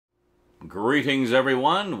Greetings,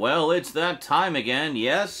 everyone. Well, it's that time again.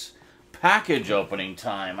 Yes, package opening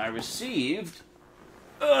time. I received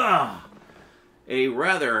a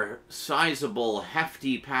rather sizable,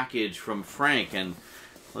 hefty package from Frank, and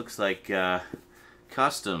looks like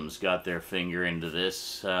Customs got their fingers into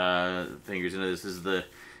this. This is the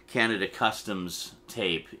Canada Customs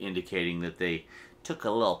tape, indicating that they took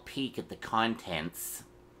a little peek at the contents.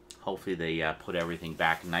 Hopefully they put everything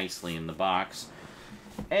back nicely in the box.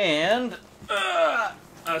 And a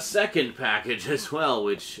second package as well,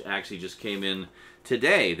 which actually just came in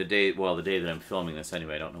today, the day that I'm filming this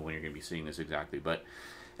anyway. I don't know when you're going to be seeing this exactly, but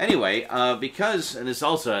anyway, and this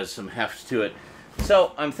also has some heft to it.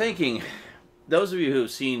 So I'm thinking, those of you who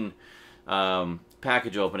have seen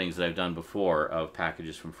package openings that I've done before of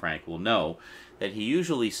packages from Frank will know that he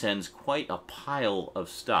usually sends quite a pile of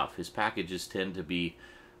stuff. His packages tend to be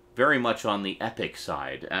very much on the epic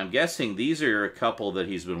side. I'm guessing these are a couple that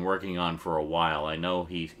he's been working on for a while. I know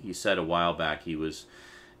he said a while back he was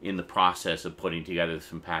in the process of putting together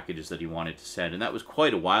some packages that he wanted to send, and that was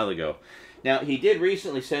quite a while ago. Now, he did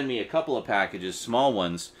recently send me a couple of packages, small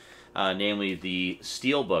ones, namely the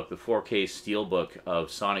Steelbook, the 4K Steelbook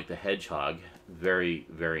of Sonic the Hedgehog. Very,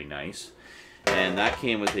 very nice. And that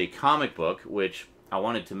came with a comic book, which I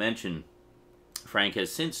wanted to mention, Frank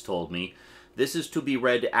has since told me, this is to be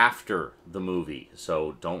read after the movie,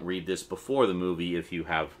 so don't read this before the movie if you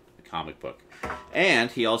have a comic book.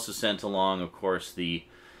 And he also sent along, of course, the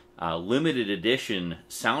limited edition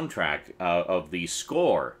soundtrack of the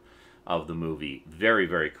score of the movie. Very,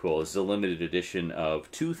 very cool. It's a limited edition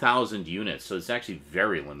of 2,000 units, so it's actually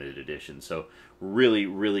very limited edition. So really,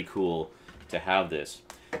 really cool to have this.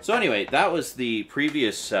 So anyway, that was the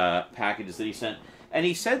previous packages that he sent. And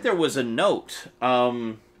he said there was a note.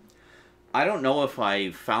 I don't know if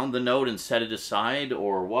I found the note and set it aside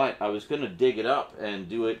or what. I was going to dig it up and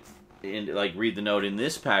do it, read the note in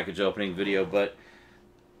this package opening video, but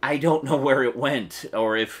I don't know where it went,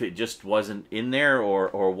 or if it just wasn't in there,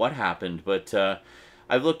 or what happened. But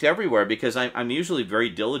I've looked everywhere because I'm usually very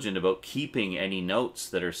diligent about keeping any notes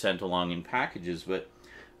that are sent along in packages, but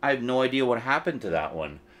I have no idea what happened to that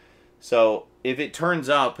one. So if it turns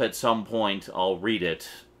up at some point, I'll read it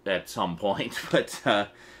at some point, but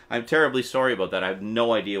I'm terribly sorry about that. I have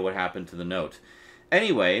no idea what happened to the note.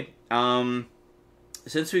 Anyway,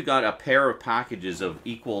 since we've got a pair of packages of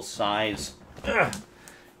equal size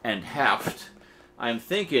and heft, I'm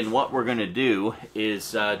thinking what we're going to do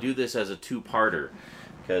is do this as a two-parter,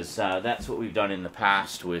 because that's what we've done in the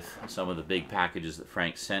past with some of the big packages that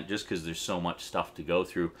Frank sent, just because there's so much stuff to go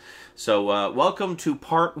through. So welcome to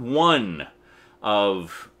part one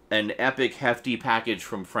of an epic, hefty package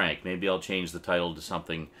from Frank. Maybe I'll change the title to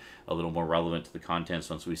something a little more relevant to the contents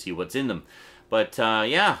once we see what's in them. But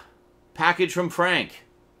yeah, package from Frank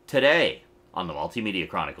today on the Multimedia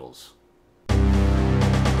Chronicles.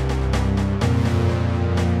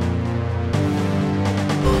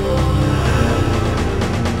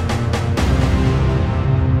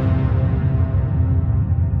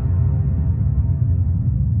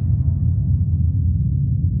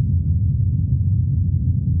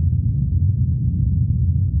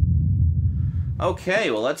 Okay,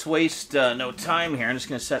 well, let's waste no time here. I'm just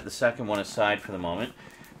going to set the second one aside for the moment,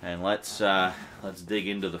 and let's dig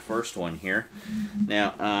into the first one here.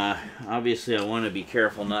 Now, obviously, I want to be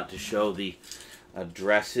careful not to show the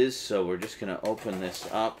addresses, so we're just going to open this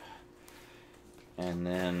up, and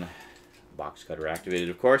then box cutter activated,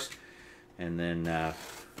 of course, and then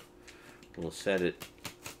we'll set it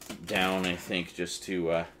down, I think, just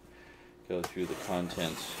to go through the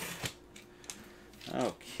contents.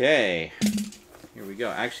 Okay. Here we go.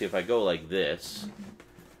 Actually, if I go like this,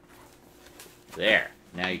 there.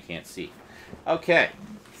 Now you can't see. Okay,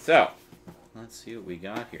 so let's see what we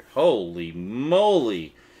got here. Holy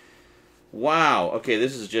moly! Wow. Okay,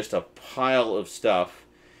 this is just a pile of stuff.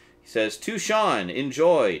 He says, "To Sean,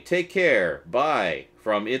 enjoy, take care, bye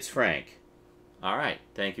from It's Frank." All right,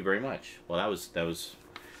 thank you very much. Well, that was.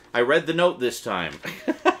 I read the note this time.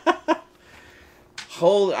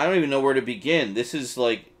 Holy! I don't even know where to begin. This is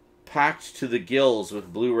like packed to the gills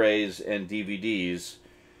with Blu-rays and DVDs.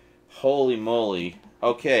 Holy moly.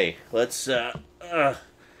 Okay, let's see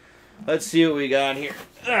what we got here.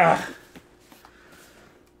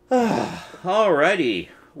 Alrighty.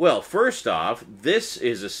 Well, first off, this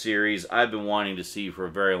is a series I've been wanting to see for a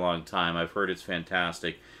very long time. I've heard it's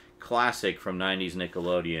fantastic. Classic from 90s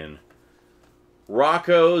Nickelodeon.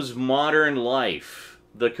 Rocko's Modern Life.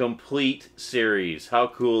 The complete series. How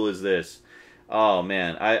cool is this? Oh,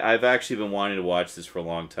 man. I've actually been wanting to watch this for a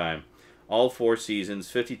long time. All 4 seasons,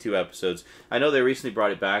 52 episodes. I know they recently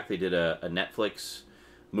brought it back. They did a Netflix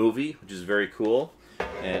movie, which is very cool.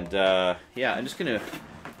 And yeah, I'm just going to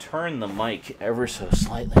turn the mic ever so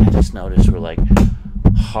slightly. I just noticed we're like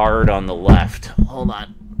hard on the left. Hold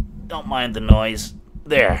on. Don't mind the noise.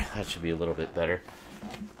 There. That should be a little bit better.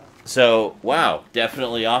 So, wow,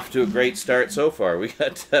 definitely off to a great start so far. We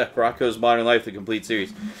got Rocko's Modern Life, the complete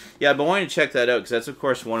series. Yeah, I've been wanting to check that out, because that's, of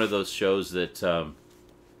course, one of those shows that,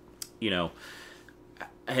 you know,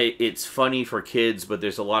 hey, it's funny for kids, but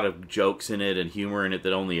there's a lot of jokes in it and humor in it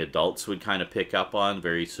that only adults would kind of pick up on,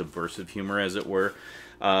 very subversive humor, as it were.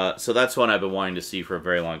 So that's one I've been wanting to see for a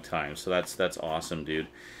very long time. So that's awesome, dude.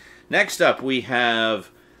 Next up, we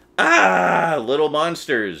have... Little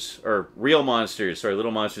Monsters, or Real Monsters. Sorry,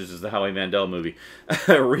 Little Monsters is the Howie Mandel movie.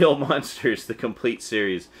 Real Monsters, the complete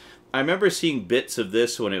series. I remember seeing bits of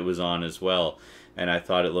this when it was on as well, and I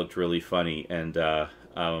thought it looked really funny, and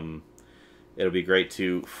it'll be great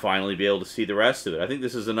to finally be able to see the rest of it. I think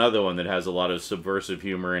this is another one that has a lot of subversive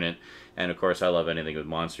humor in it, and of course I love anything with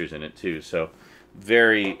monsters in it too, so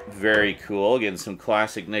very, very cool. Getting some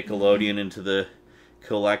classic Nickelodeon into the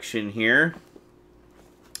collection here.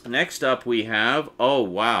 Next up we have, oh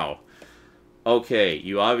wow, okay,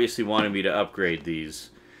 you obviously wanted me to upgrade these.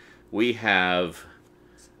 We have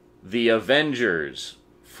The Avengers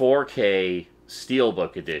 4K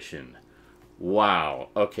Steelbook Edition. Wow,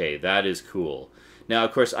 okay, that is cool. Now,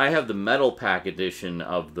 of course, I have the metal pack edition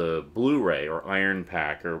of the Blu-ray, or Iron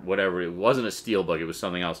Pack, or whatever. It wasn't a Steelbook, it was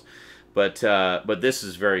something else. But this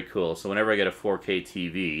is very cool. So whenever I get a 4K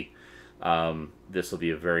TV, this will be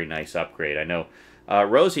a very nice upgrade. I know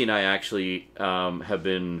Rosie and I actually have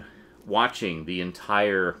been watching the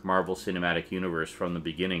entire Marvel Cinematic Universe from the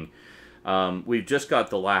beginning. We've just got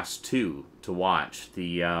the last two to watch.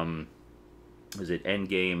 The, is it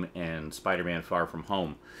Endgame and Spider-Man Far From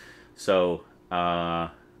Home. So,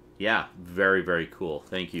 yeah, very, very cool.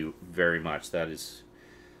 Thank you very much. That is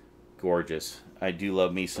gorgeous. I do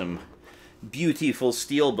love me some beautiful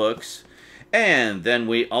steelbooks. And then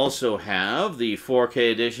we also have the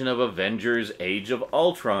 4K edition of Avengers Age of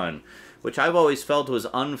Ultron, which I've always felt was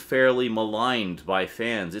unfairly maligned by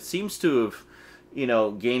fans. It seems to have, you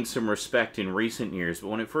know, gained some respect in recent years, but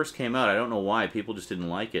when it first came out, I don't know why, people just didn't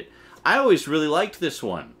like it. I always really liked this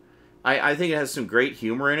one. I think it has some great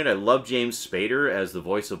humor in it. I love James Spader as the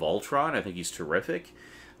voice of Ultron. I think he's terrific.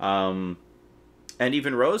 And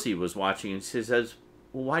even Rosie was watching and she says,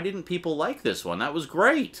 well, why didn't people like this one? That was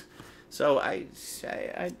great. So I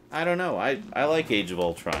don't know. I like Age of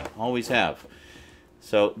Ultron. Always have.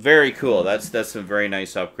 So very cool. That's some very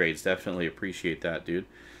nice upgrades. Definitely appreciate that, dude.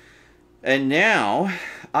 And now,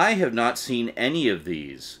 I have not seen any of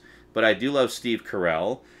these, but I do love Steve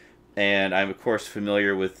Carell, and I'm of course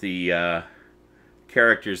familiar with the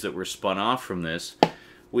characters that were spun off from this.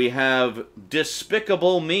 We have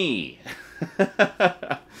Despicable Me,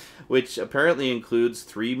 which apparently includes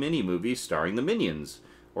 3 mini-movies starring the Minions.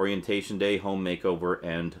 Orientation Day, Home Makeover,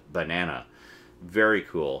 and Banana. Very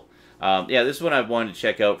cool. Yeah, this is one I've wanted to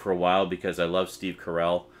check out for a while because I love Steve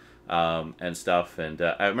Carell and stuff. And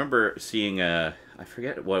I remember seeing, I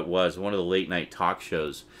forget what it was, one of the late-night talk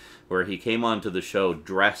shows where he came onto the show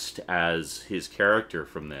dressed as his character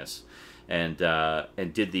from this and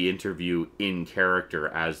did the interview in character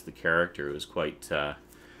as the character. It was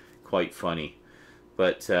quite funny.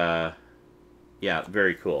 But... yeah,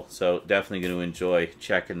 very cool. So definitely going to enjoy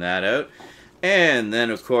checking that out. And then,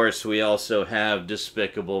 of course, we also have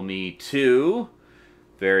Despicable Me 2.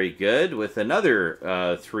 Very good. With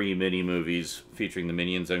another 3 mini-movies featuring the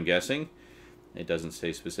Minions, I'm guessing. It doesn't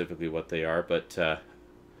say specifically what they are, but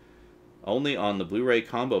only on the Blu-ray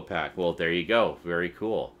combo pack. Well, there you go. Very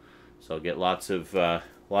cool. So get lots of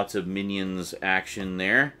Minions action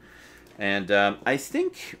there. And I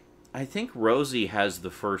think Rosie has the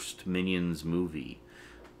first Minions movie,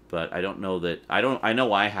 but I don't know that I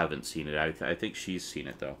know I haven't seen it. I think she's seen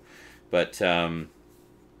it though. But and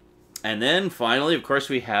then finally, of course,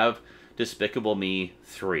 we have Despicable Me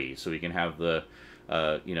 3, so we can have the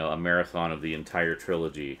you know, a marathon of the entire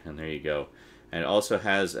trilogy. And there you go. And it also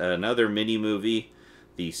has another mini movie,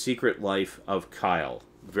 The Secret Life of Kyle.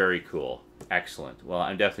 Very cool. Excellent. Well,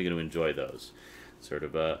 I'm definitely going to enjoy those. Sort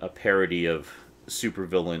of a parody of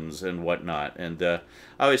supervillains and whatnot, and I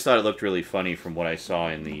always thought it looked really funny from what I saw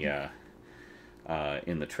in the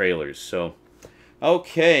trailers. So,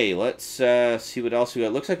 okay, let's see what else we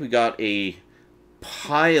got. Looks like we got a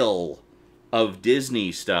pile of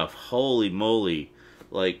Disney stuff. Holy moly!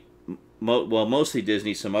 Like, well, mostly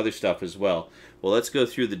Disney, some other stuff as well. Well, let's go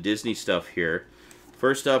through the Disney stuff here.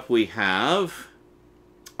 First up, we have.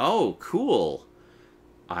 Oh, cool.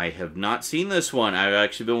 I have not seen this one. I've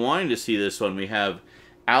actually been wanting to see this one. We have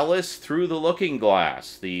Alice Through the Looking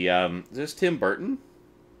Glass. The is this Tim Burton?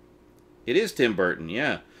 It is Tim Burton,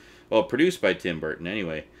 yeah. Well, produced by Tim Burton,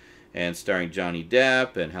 anyway. And starring Johnny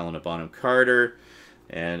Depp and Helena Bonham Carter.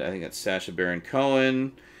 And I think that's Sacha Baron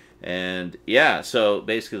Cohen. And, yeah, so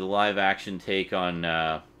basically the live-action take on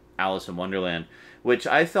Alice in Wonderland, which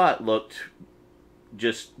I thought looked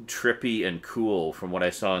just trippy and cool from what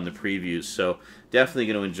I saw in the previews. So, definitely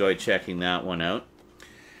going to enjoy checking that one out.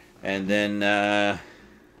 And then,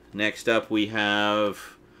 next up we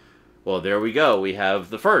have... Well, there we go. We have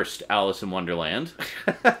the first Alice in Wonderland.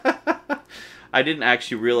 I didn't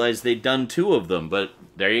actually realize they'd done 2 of them, but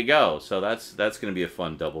there you go. So that's going to be a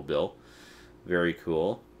fun double bill. Very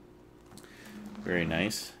cool. Very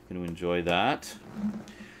nice. Going to enjoy that.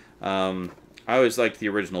 I always liked the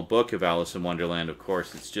original book of Alice in Wonderland, of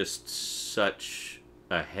course. It's just such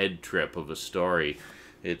a head trip of a story.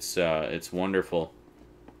 It's wonderful.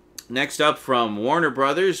 Next up from Warner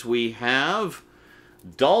Brothers, we have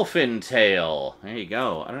Dolphin Tale. There you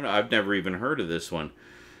go. I don't know. I've never even heard of this one.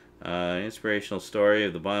 Inspirational story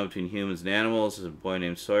of the bond between humans and animals as a boy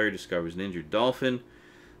named Sawyer discovers an injured dolphin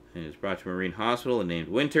and is brought to a marine hospital and named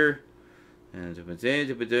Winter. And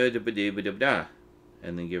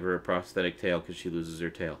then give her a prosthetic tail because she loses her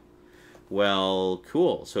tail. Well,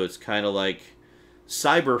 cool. So it's kind of like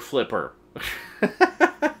Cyber Flipper.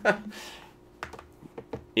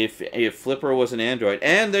 If Flipper was an android.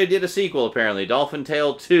 And they did a sequel, apparently. Dolphin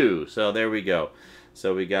Tale 2. So there we go.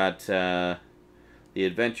 So we got The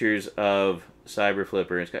Adventures of Cyber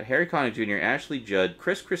Flipper. It's got Harry Connick Jr., Ashley Judd,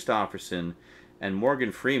 Chris Christopherson, and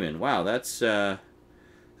Morgan Freeman. Wow, that's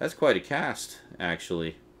quite a cast,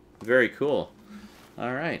 actually. Very cool.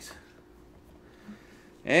 All right.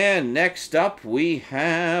 And next up we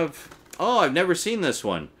have... Oh, I've never seen this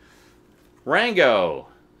one. Rango.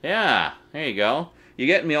 Yeah, there you go. You're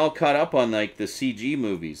getting me all caught up on like the CG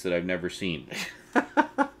movies that I've never seen.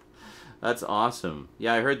 That's awesome.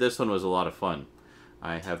 Yeah, I heard this one was a lot of fun.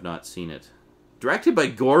 I have not seen it. Directed by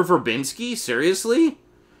Gore Verbinski? Seriously?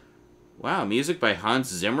 Wow, music by Hans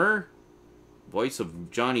Zimmer? Voice of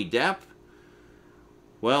Johnny Depp?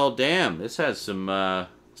 Well, damn, this has some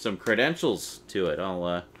credentials to it.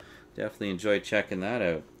 I'll definitely enjoy checking that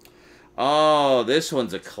out. Oh, this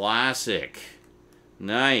one's a classic.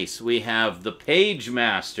 Nice. We have The Page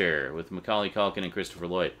Master with Macaulay Culkin and Christopher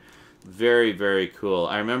Lloyd. Very, very cool.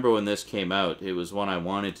 I remember when this came out, it was one I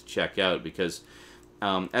wanted to check out because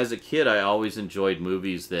as a kid, I always enjoyed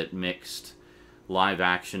movies that mixed live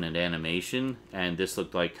action and animation, and this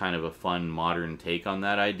looked like kind of a fun modern take on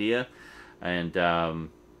that idea. And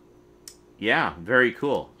yeah, very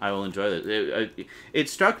cool. I will enjoy that. It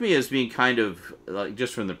struck me as being kind of, like,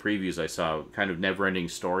 just from the previews I saw, kind of never-ending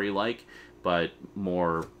story-like, but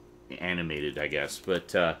more animated, I guess.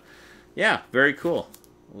 But yeah, very cool.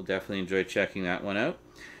 We'll definitely enjoy checking that one out.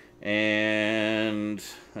 And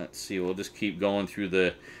let's see, we'll just keep going through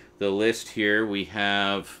the list here. We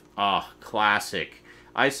have, classic.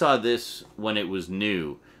 I saw this when it was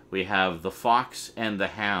new. We have The Fox and the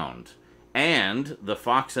Hound. And The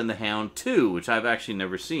Fox and the Hound 2, which I've actually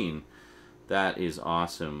never seen. That is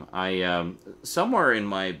awesome. Somewhere in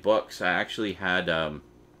my books, I actually had...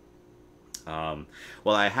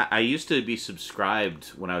 I used to be subscribed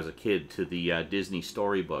when I was a kid to the Disney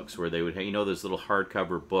storybooks, where they would have, you know, those little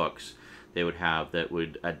hardcover books they would have that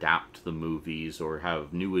would adapt the movies or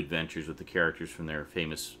have new adventures with the characters from their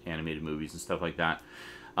famous animated movies and stuff like that.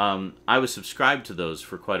 I was subscribed to those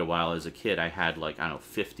for quite a while as a kid. I had, like, I don't know,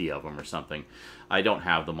 50 of them or something. I don't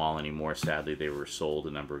have them all anymore, sadly. They were sold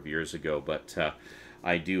a number of years ago, but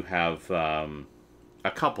I do have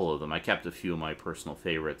a couple of them. I kept a few of my personal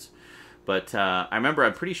favorites. But I remember,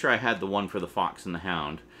 I'm pretty sure I had the one for The Fox and the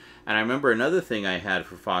Hound. And I remember another thing I had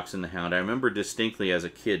for Fox and the Hound. I remember distinctly as a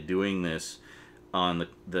kid doing this on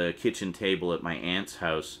the kitchen table at my aunt's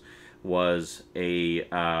house was a...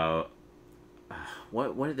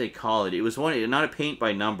 what did they call it? It was one, not a paint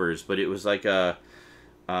by numbers, but it was like a...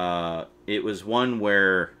 it was one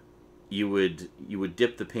where you would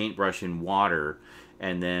dip the paintbrush in water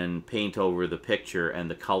and then paint over the picture, and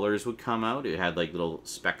the colors would come out. It had like little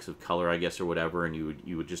specks of color, I guess, or whatever, and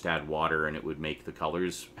you would just add water, and it would make the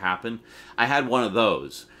colors happen. I had one of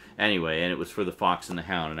those anyway, and it was for The Fox and the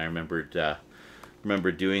Hound, and I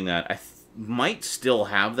remember doing that. I might still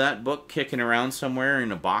have that book kicking around somewhere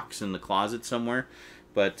in a box in the closet somewhere,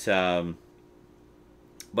 but yeah,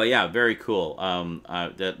 very cool.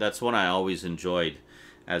 That's one I always enjoyed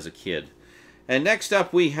as a kid. And next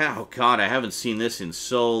up we have, oh god, I haven't seen this in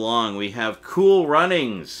so long. We have Cool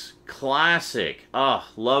Runnings. Classic. Oh,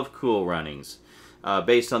 love Cool Runnings.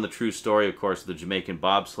 Based on the true story, of course, of the Jamaican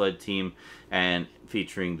bobsled team, and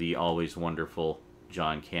featuring the always wonderful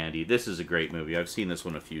John Candy. This is a great movie. I've seen this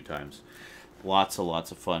one a few times. Lots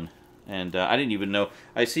of fun. And I didn't even know.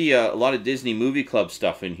 I see a lot of Disney Movie Club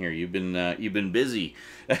stuff in here. You've been busy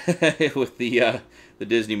with the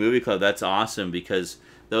Disney Movie Club. That's awesome, because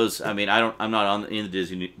those. I mean, I'm not in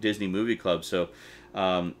the Disney Movie Club, so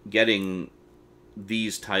getting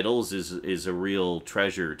these titles is a real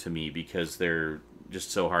treasure to me, because they're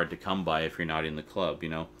just so hard to come by if you're not in the club, you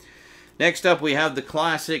know. Next up, we have the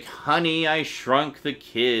classic Honey, I Shrunk the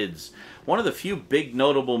Kids. One of the few big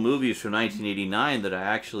notable movies from 1989 that I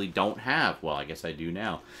actually don't have. Well, I guess I do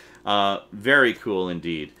now. Very cool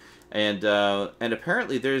indeed. And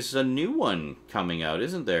apparently there's a new one coming out,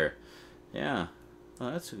 isn't there? Yeah.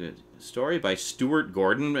 Well, that's a good story by Stuart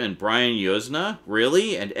Gordon and Brian Yuzna.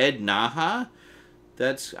 Really? And Ed Naha?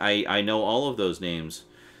 I know all of those names.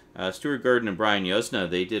 Stuart Gordon and Brian Yuzna,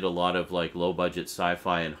 they did a lot of like low-budget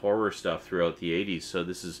sci-fi and horror stuff throughout the 80s, so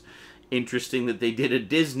this is interesting that they did a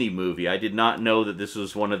Disney movie. I did not know that this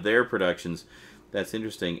was one of their productions. That's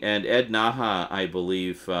interesting. And Ed Naha, I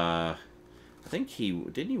believe, I think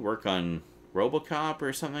didn't he work on RoboCop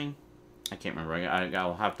or something? I can't remember.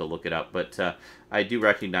 I'll have to look it up, but I do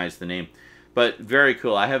recognize the name. But very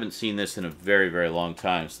cool. I haven't seen this in a very, very long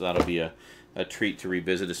time, so that'll be a treat to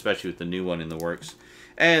revisit, especially with the new one in the works.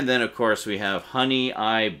 And then, of course, we have Honey,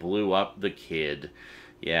 I Blew Up the Kid.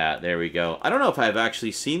 Yeah, there we go. I don't know if I've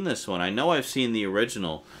actually seen this one. I know I've seen the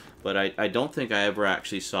original, but I don't think I ever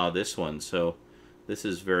actually saw this one, so this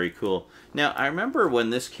is very cool. Now, I remember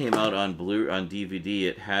when this came out on DVD,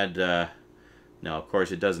 it had... no, of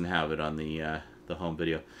course, it doesn't have it on the home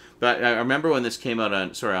video. But I remember when this came out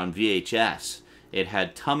on VHS, it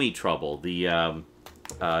had Tummy Trouble, the...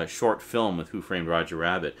 short film with Who Framed Roger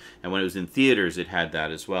Rabbit, and when it was in theaters it had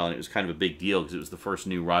that as well, and it was kind of a big deal because it was the first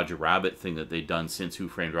new Roger Rabbit thing that they'd done since Who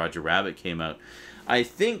Framed Roger Rabbit came out. I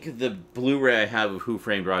think the Blu-ray I have of Who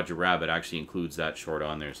Framed Roger Rabbit actually includes that short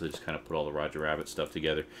on there, so they just kind of put all the Roger Rabbit stuff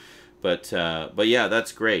together. But yeah,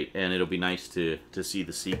 that's great, and it'll be nice to see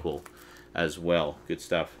the sequel as well. Good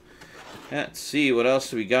stuff. Let's see, what else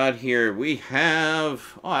do we got here? We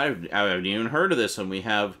have... oh, I haven't even heard of this one. We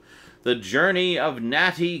have The Journey of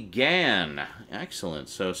Natty Gann. Excellent.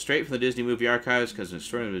 So straight from the Disney Movie Archives, because it's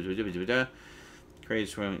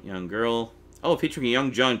crazy from young girl. Oh, featuring a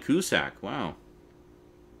young John Cusack. Wow.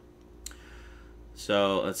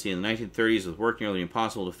 So let's see. In the 1930s, with work nearly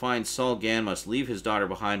impossible to find, Saul Gann must leave his daughter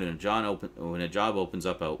behind when a job opens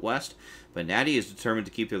up out west. But Natty is determined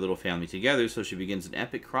to keep their little family together, so she begins an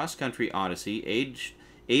epic cross-country odyssey,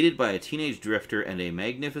 aided by a teenage drifter and a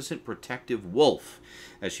magnificent protective wolf,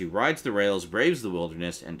 as she rides the rails, braves the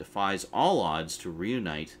wilderness, and defies all odds to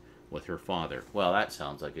reunite with her father. Well, that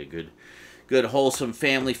sounds like a good wholesome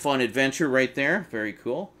family fun adventure right there. Very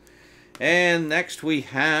cool. And next we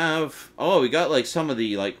have... oh, we got like some of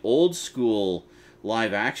the like old school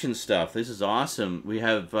live action stuff. This is awesome. We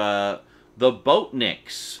have The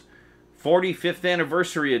Boatniks 45th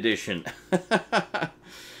Anniversary Edition.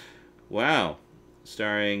 Wow.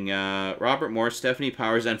 Starring Robert Morse, Stephanie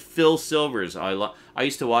Powers, and Phil Silvers. I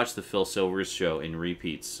used to watch the Phil Silvers show in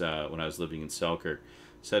repeats when I was living in Selkirk.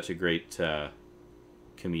 Such a great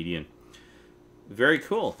comedian. Very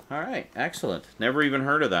cool. All right, excellent. Never even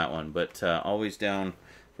heard of that one, but always down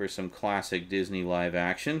for some classic Disney live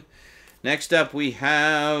action. Next up, we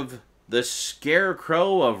have The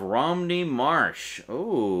Scarecrow of Romney Marsh.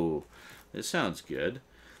 Oh, this sounds good.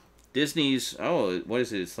 Disney's, oh, what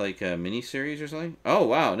is it? It's like a miniseries or something? Oh,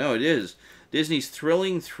 wow, no, it is. Disney's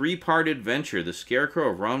thrilling three-part adventure, The Scarecrow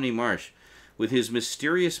of Romney Marsh. With his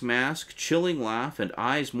mysterious mask, chilling laugh, and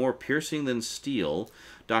eyes more piercing than steel,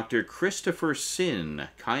 Dr. Christopher Sin,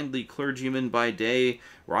 kindly clergyman by day,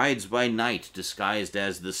 rides by night disguised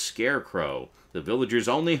as the Scarecrow, the villagers'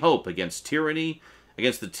 only hope against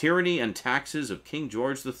the tyranny and taxes of King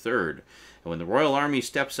George III. And when the Royal Army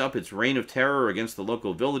steps up its reign of terror against the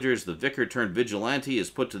local villagers, the vicar-turned-vigilante is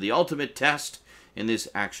put to the ultimate test in this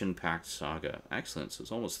action-packed saga. Excellent. So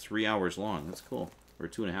it's almost 3 hours long. That's cool. Or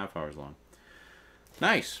 2.5 hours long.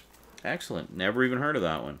 Nice. Excellent. Never even heard of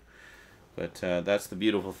that one. But that's the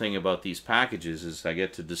beautiful thing about these packages, is I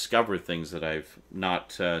get to discover things that I've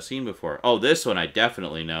not seen before. Oh, this one I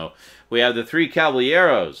definitely know. We have The Three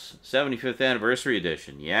Caballeros, 75th Anniversary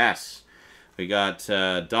Edition. Yes. We got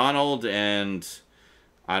Donald and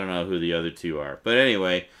I don't know who the other two are. But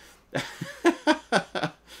anyway,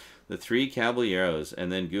 The Three Caballeros.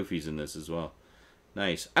 And then Goofy's in this as well.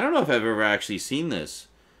 Nice. I don't know if I've ever actually seen this.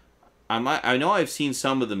 I know I've seen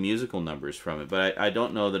some of the musical numbers from it, but I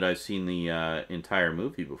don't know that I've seen the entire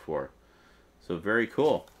movie before. So very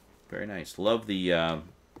cool. Very nice. Love the,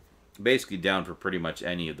 basically down for pretty much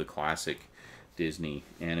any of the classic Disney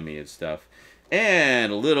animated stuff.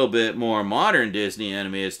 And a little bit more modern Disney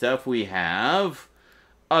animated stuff. We have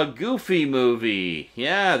a Goofy movie.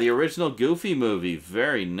 Yeah, the original Goofy movie.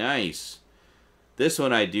 Very nice. This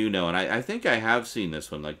one I do know, and I think I have seen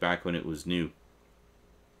this one, like back when it was new.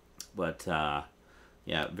 But,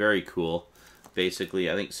 yeah, very cool. Basically,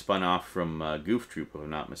 I think spun off from Goof Troop, if I'm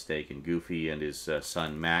not mistaken. Goofy and his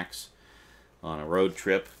son Max on a road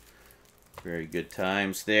trip. Very good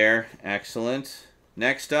times there. Excellent.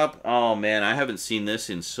 Next up, oh man, I haven't seen this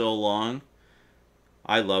in so long.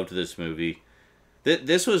 I loved this movie.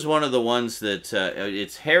 This was one of the ones that,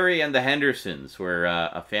 it's Harry and the Hendersons, where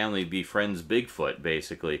a family befriends Bigfoot,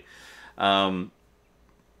 basically.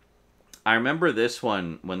 I remember this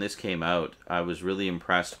one, when this came out, I was really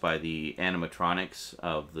impressed by the animatronics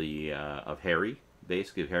of Harry,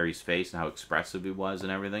 basically of Harry's face and how expressive he was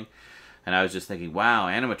and everything. And I was just thinking, wow,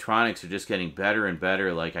 animatronics are just getting better and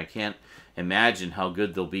better. Like, I can't imagine how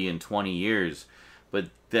good they'll be in 20 years. But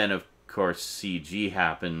then, of course, CG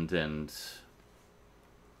happened, and...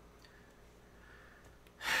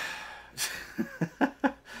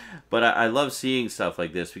 But I love seeing stuff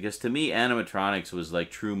like this, because to me, animatronics was like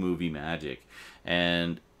true movie magic.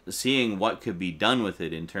 And seeing what could be done with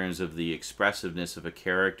it in terms of the expressiveness of a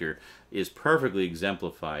character is perfectly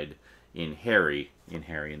exemplified in Harry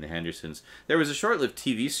and the Hendersons. There was a short-lived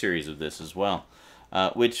TV series of this as well,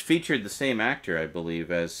 which featured the same actor, I believe,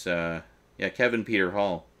 as Kevin Peter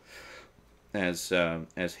Hall as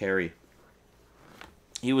Harry.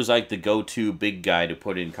 He was like the go-to big guy to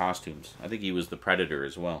put in costumes. I think he was the Predator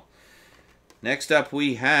as well. Next up,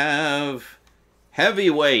 we have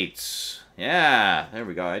Heavyweights. Yeah, there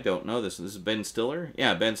we go. I don't know this. This is Ben Stiller?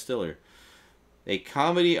 Yeah, Ben Stiller. A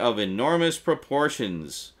comedy of enormous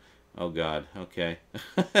proportions. Oh, God. Okay.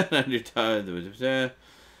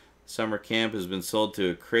 Summer camp has been sold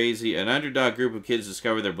to an underdog group of kids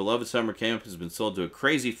discover their beloved summer camp has been sold to a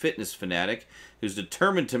crazy fitness fanatic who's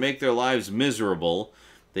determined to make their lives miserable.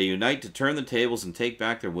 They unite to turn the tables and take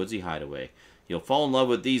back their woodsy hideaway. You'll fall in love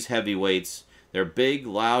with these heavyweights. They're big,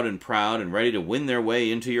 loud, and proud, and ready to win their way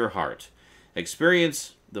into your heart.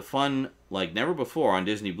 Experience the fun like never before on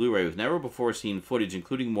Disney Blu-ray with never-before-seen footage,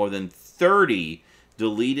 including more than 30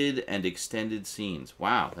 deleted and extended scenes.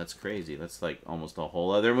 Wow, that's crazy. That's like almost a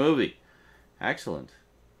whole other movie. Excellent.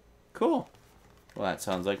 Cool. Well, that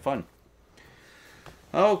sounds like fun.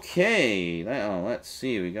 Okay, let's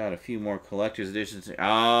see. We got a few more collector's editions.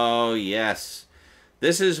 Oh, yes.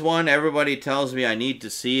 This is one everybody tells me I need to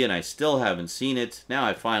see, and I still haven't seen it. Now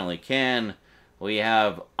I finally can. We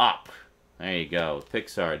have Up. There you go.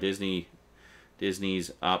 Pixar,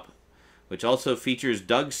 Disney's Up, which also features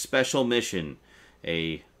Doug's Special Mission,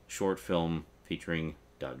 a short film featuring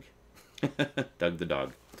Doug. Doug the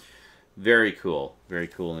dog. Very cool. Very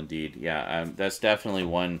cool indeed. Yeah, that's definitely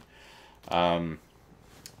one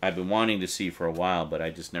I've been wanting to see for a while, but I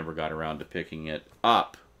just never got around to picking it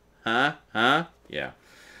up. Huh? Yeah.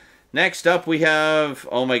 Next up we have,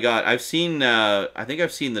 oh my god, I think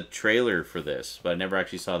I've seen the trailer for this, but I never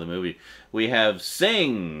actually saw the movie. We have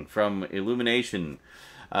Sing from Illumination.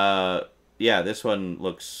 Yeah, this one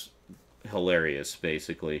looks hilarious,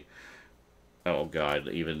 basically. Oh god,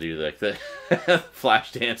 even do like the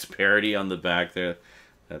Flashdance parody on the back there.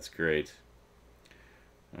 That's great.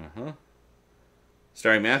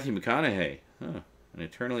 Starring Matthew McConaughey. An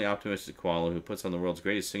eternally optimistic koala who puts on the world's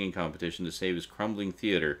greatest singing competition to save his crumbling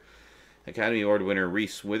theater. Academy Award winner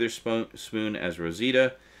Reese Witherspoon as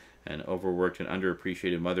Rosita, an overworked and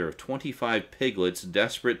underappreciated mother of 25 piglets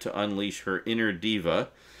desperate to unleash her inner diva.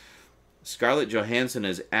 Scarlett Johansson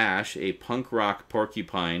as Ash, a punk rock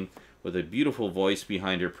porcupine with a beautiful voice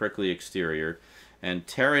behind her prickly exterior. And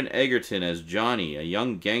Taron Egerton as Johnny, a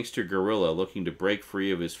young gangster gorilla looking to break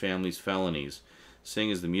free of his family's felonies.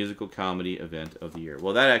 Sing is the musical comedy event of the year.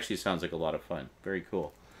 Well, that actually sounds like a lot of fun. Very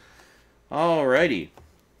cool. Alrighty.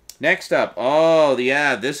 Next up. Oh,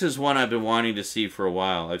 yeah, this is one I've been wanting to see for a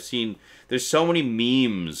while. There's so many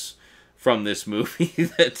memes from this movie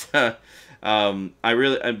that but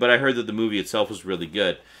I heard that the movie itself was really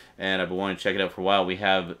good, and I've been wanting to check it out for a while. We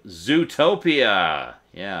have Zootopia.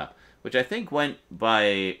 Yeah, which I think went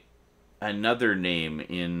by another name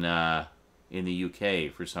in the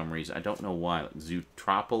UK for some reason. I don't know why. Like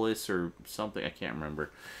Zootropolis or something. I can't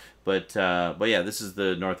remember. But yeah, this is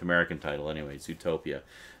the North American title anyway, Zootopia.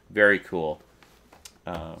 Very cool.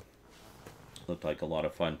 Looked like a lot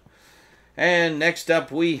of fun. And next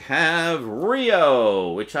up we have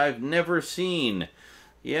Rio, which I've never seen.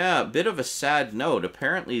 Yeah, a bit of a sad note.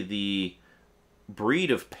 Apparently the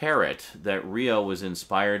breed of parrot that Rio was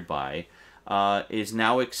inspired by is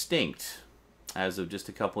now extinct as of just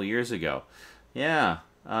a couple years ago. Yeah,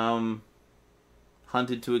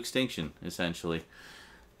 hunted to extinction, essentially.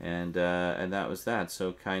 And that was that.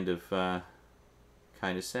 So kind of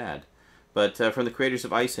sad. But from the creators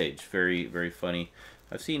of Ice Age, very, very funny.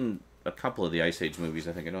 I've seen a couple of the Ice Age movies.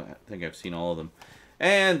 I don't think I've seen all of them.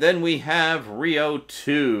 And then we have Rio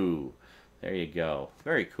 2. There you go.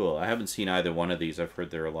 Very cool. I haven't seen either one of these. I've heard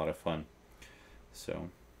they're a lot of fun. So,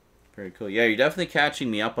 very cool. Yeah, you're definitely catching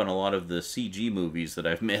me up on a lot of the CG movies that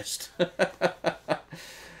I've missed.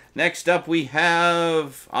 Next up we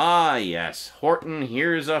have, yes, Horton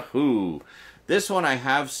Hears a Who. This one I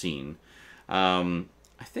have seen. I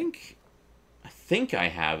think I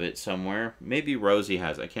have it somewhere. Maybe Rosie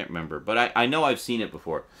has. I can't remember. But I know I've seen it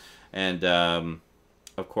before. And,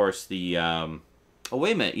 of course, the... oh,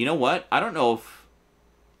 wait a minute. You know what? I don't know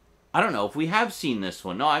if we have seen this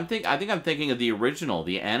one. No, I think I'm thinking of the original,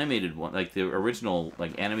 the animated one, like the original,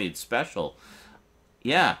 like, animated special.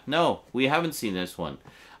 Yeah, no, we haven't seen this one.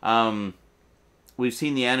 We've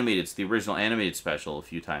seen the original animated special a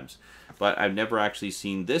few times, but I've never actually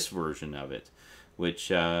seen this version of it,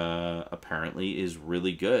 which apparently is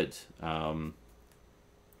really good.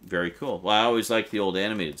 Very cool. Well, I always liked the old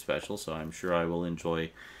animated special, so I'm sure I will enjoy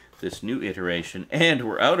this new iteration. And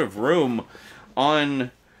we're out of room on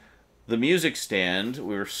the music stand.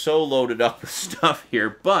 We're so loaded up with stuff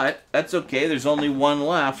here, but that's okay. There's only one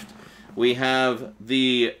left. We have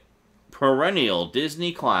the perennial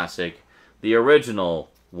Disney classic, the original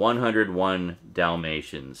 101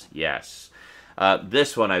 Dalmatians. Yes.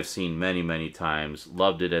 This one I've seen many, many times.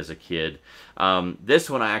 Loved it as a kid. This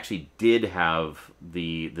one I actually did have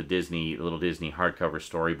the little Disney hardcover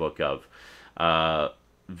storybook of.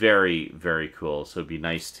 Very, very cool. So it'd be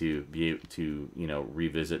nice to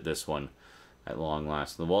revisit this one at long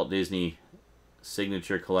last. The Walt Disney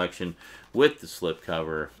Signature Collection with the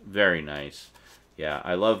slipcover. Very nice. Yeah,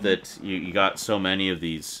 I love that you got so many of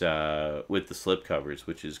these with the slipcovers,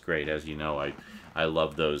 which is great. As you know, I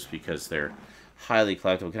love those because they're highly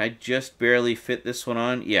collectible. Can I just barely fit this one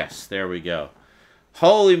on? Yes, there we go.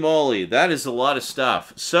 Holy moly, that is a lot of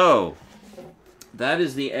stuff. So, that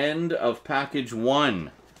is the end of package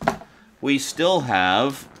 1. We still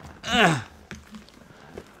have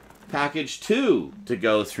package 2 to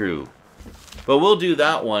go through. But we'll do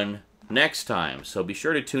that one next time. So be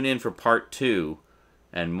sure to tune in for part 2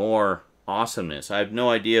 and more awesomeness. I have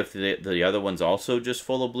no idea if the other one's also just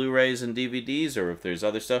full of Blu-rays and DVDs or if there's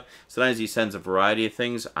other stuff. Sometimes he sends a variety of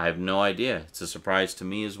things. I have no idea. It's a surprise to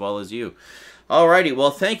me as well as you. Alrighty,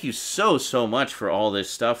 well, thank you so much for all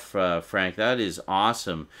this stuff, Frank. That is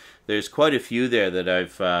awesome. There's quite a few there that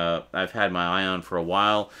I've had my eye on for a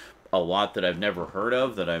while. A lot that I've never heard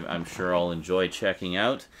of that I'm sure I'll enjoy checking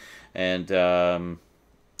out. And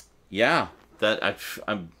yeah,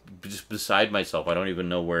 I'm just beside myself. I don't even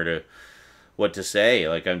know what to say.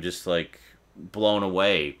 Like, I'm just like blown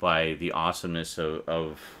away by the awesomeness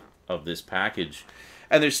of this package.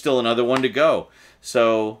 And there's still another one to go.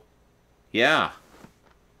 So yeah.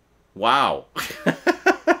 Wow.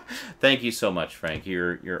 Thank you so much, Frank.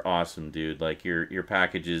 You're awesome, dude. Like, your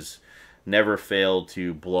packages never failed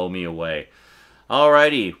to blow me away.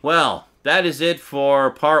 Alrighty. Well, that is it for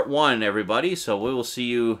part 1, everybody. So we will see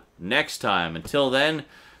you next time. Until then,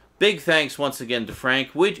 big thanks once again to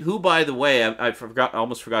Frank, who, by the way, I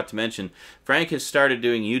almost forgot to mention, Frank has started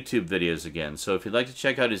doing YouTube videos again. So if you'd like to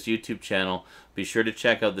check out his YouTube channel, be sure to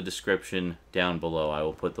check out the description down below. I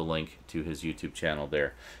will put the link to his YouTube channel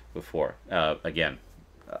there for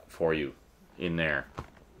you in there.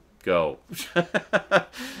 Go.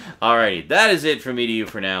 Alrighty, that is it from me to you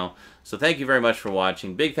for now. So thank you very much for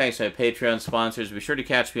watching. Big thanks to my Patreon sponsors. Be sure to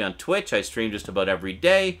catch me on Twitch. I stream just about every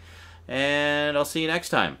day. And I'll see you next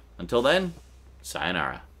time. Until then,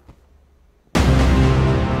 sayonara.